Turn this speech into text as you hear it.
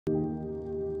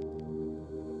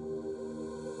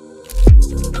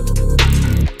Welcome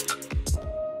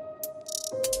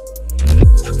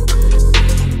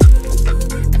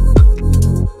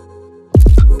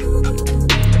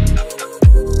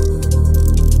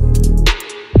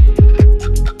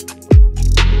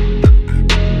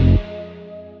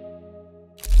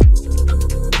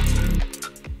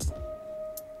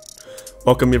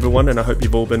everyone, and I hope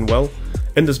you've all been well.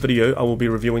 In this video I will be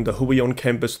reviewing the Huion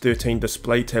Kamvas 13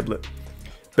 display tablet.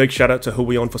 Big shout out to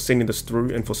Huion for sending this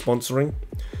through and for sponsoring.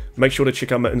 Make sure to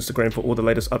check out my Instagram for all the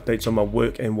latest updates on my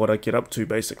work and what I get up to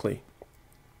basically.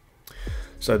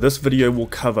 So this video will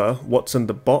cover what's in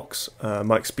the box,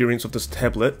 my experience of this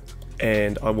tablet,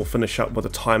 and I will finish up with a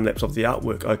time lapse of the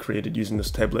artwork I created using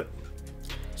this tablet.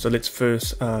 So let's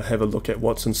first have a look at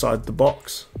what's inside the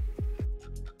box.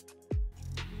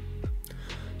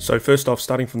 So first off,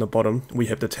 starting from the bottom, we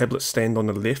have the tablet stand on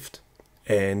the left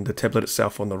and the tablet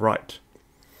itself on the right.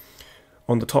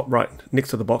 On the top right,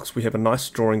 next to the box, we have a nice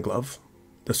drawing glove,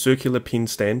 the circular pen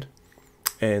stand,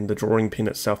 and the drawing pen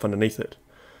itself underneath it.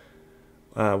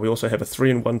 We also have a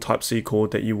 3-in-1 Type-C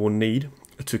cord that you will need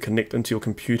to connect into your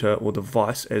computer or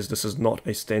device, as this is not a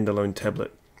standalone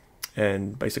tablet.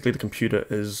 And basically the computer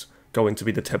is going to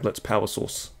be the tablet's power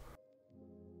source.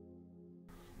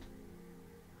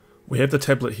 We have the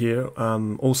tablet here,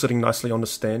 all sitting nicely on the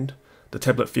stand. The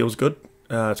tablet feels good.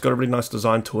 It's got a really nice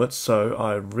design to it, so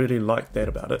I really like that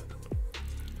about it.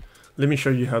 Let me show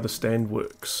you how the stand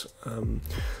works.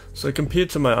 So compared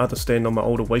to my other stand on my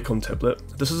older Wacom tablet,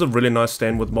 this is a really nice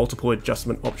stand with multiple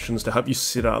adjustment options to help you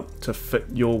set up to fit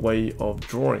your way of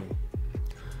drawing.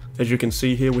 As you can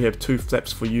see here, we have 2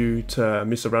 flaps for you to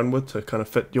mess around with to kind of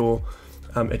fit your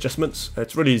adjustments.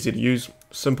 It's really easy to use,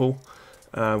 simple,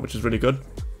 which is really good.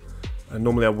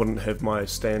 Normally I wouldn't have my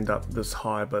stand up this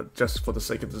high, but just for the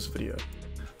sake of this video.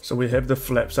 So we have the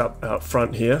flaps up out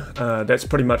front here. That's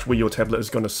pretty much where your tablet is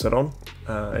going to sit on,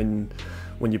 and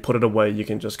when you put it away you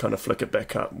can just kind of flick it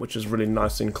back up, which is really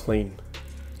nice and clean.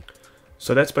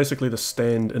 So that's basically the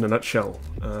stand in a nutshell.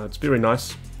 It's very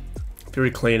nice,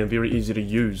 very clean and very easy to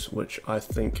use, which I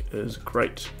think is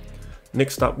great.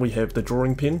 Next up we have the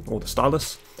drawing pen, or the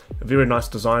stylus. A very nice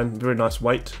design, very nice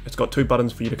weight. It's got 2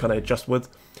 buttons for you to kind of adjust with.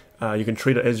 You can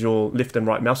treat it as your left and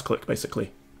right mouse click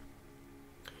basically.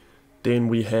 Then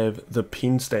we have the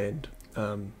pen stand.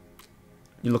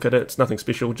 You look at it, it's nothing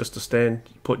special, just a stand,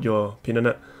 you put your pen in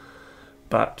it.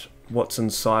 But what's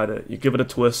inside it? You give it a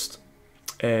twist,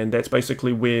 and that's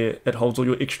basically where it holds all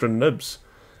your extra nibs.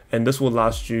 And this will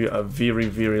last you a very,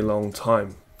 very long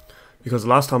time. Because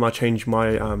last time I changed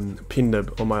my pen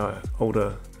nib on my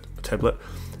older tablet,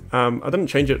 I didn't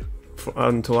change it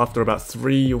until after about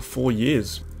 3 or 4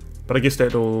 years. But I guess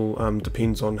that all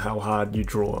depends on how hard you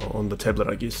draw on the tablet,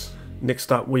 I guess.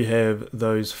 Next up we have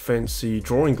those fancy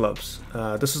drawing gloves.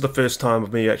 This is the first time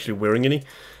of me actually wearing any.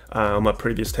 On my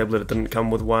previous tablet it didn't come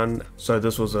with one, so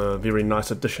this was a very nice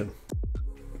addition.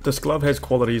 This glove has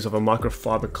qualities of a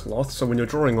microfiber cloth, so when you're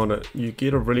drawing on it you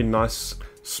get a really nice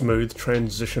smooth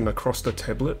transition across the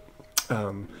tablet,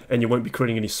 and you won't be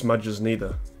creating any smudges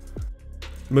neither.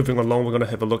 Moving along, we're going to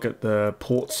have a look at the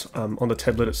ports on the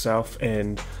tablet itself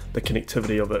and the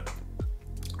connectivity of it.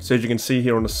 So as you can see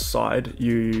here on the side,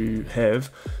 you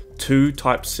have 2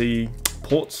 Type-C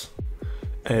ports,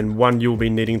 and one you'll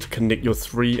be needing to connect your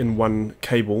 3-in-1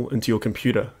 cable into your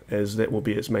computer, as that will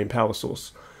be its main power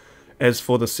source. As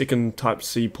for the second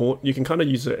Type-C port, you can kind of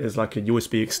use it as like a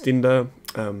USB extender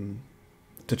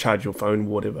to charge your phone,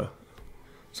 whatever.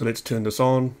 So let's turn this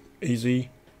on, easy.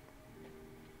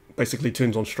 Basically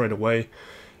turns on straight away,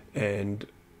 and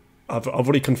I've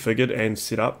already configured and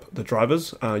set up the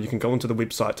drivers. You can go onto the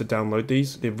website to download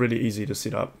these. They're really easy to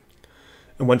set up,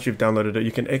 and once you've downloaded it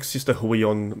you can access the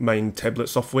Huion main tablet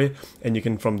software, and you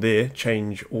can from there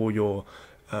change all your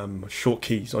short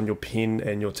keys on your pen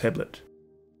and your tablet.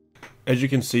 As you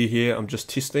can see here, I'm just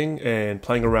testing and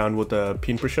playing around with the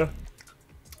pen pressure.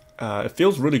 It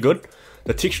feels really good.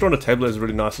 The texture on the tablet is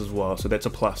really nice as well, so that's a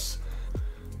plus.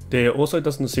 There also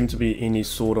doesn't seem to be any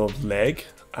sort of lag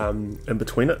in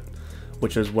between it,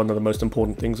 which is one of the most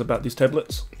important things about these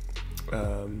tablets.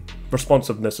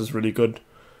 Responsiveness is really good,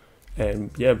 and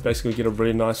yeah, basically get a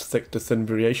really nice thick to thin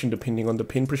variation depending on the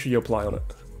pen pressure you apply on it.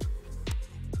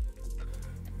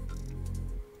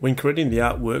 When creating the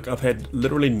artwork, I've had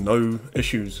literally no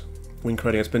issues when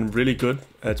creating. It's been really good,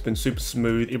 it's been super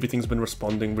smooth, everything's been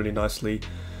responding really nicely.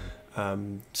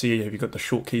 See, you've got the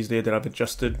short keys there that I've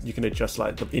adjusted. You can adjust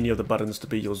like any of the buttons to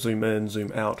be your zoom in,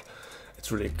 zoom out.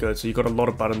 It's really good. So you've got a lot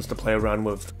of buttons to play around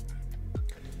with.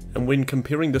 And when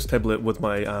comparing this tablet with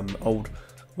my old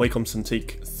Wacom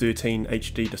Cintiq 13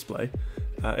 HD display,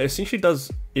 it essentially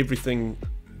does everything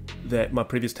that my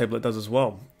previous tablet does as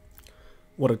well.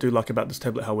 What I do like about this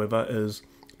tablet, however, is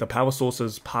the power source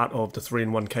is part of the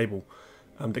 3-in-1 cable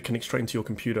that connects straight into your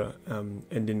computer, and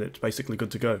then it's basically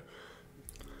good to go.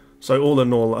 So all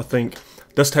in all, I think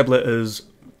this tablet is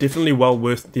definitely well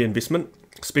worth the investment,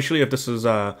 especially if this is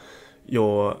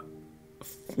your,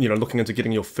 looking into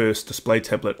getting your first display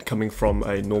tablet coming from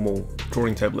a normal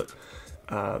drawing tablet.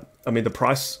 I mean, the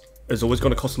price is always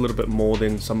going to cost a little bit more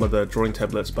than some of the drawing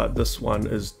tablets, but this one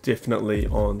is definitely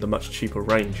on the much cheaper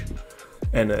range,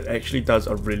 and it actually does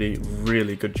a really,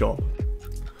 really good job.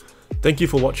 Thank you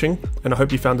for watching, and I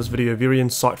hope you found this video very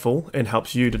insightful and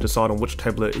helps you to decide on which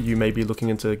tablet you may be looking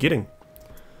into getting.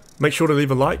 Make sure to leave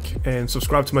a like and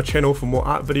subscribe to my channel for more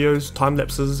art videos, time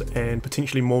lapses, and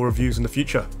potentially more reviews in the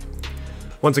future.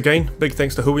 Once again, big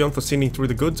thanks to Huion for sending through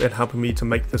the goods and helping me to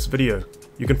make this video.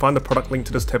 You can find the product link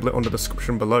to this tablet on the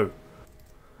description below.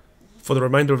 For the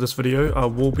remainder of this video, I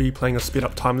will be playing a sped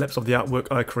up time lapse of the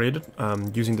artwork I created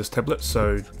using this tablet,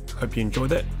 so hope you enjoy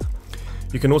that.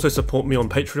 You can also support me on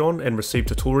Patreon and receive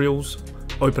tutorials,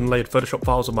 open layered Photoshop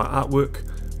files of my artwork,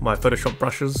 my Photoshop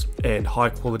brushes, and high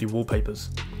quality wallpapers.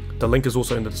 The link is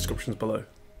also in the descriptions below.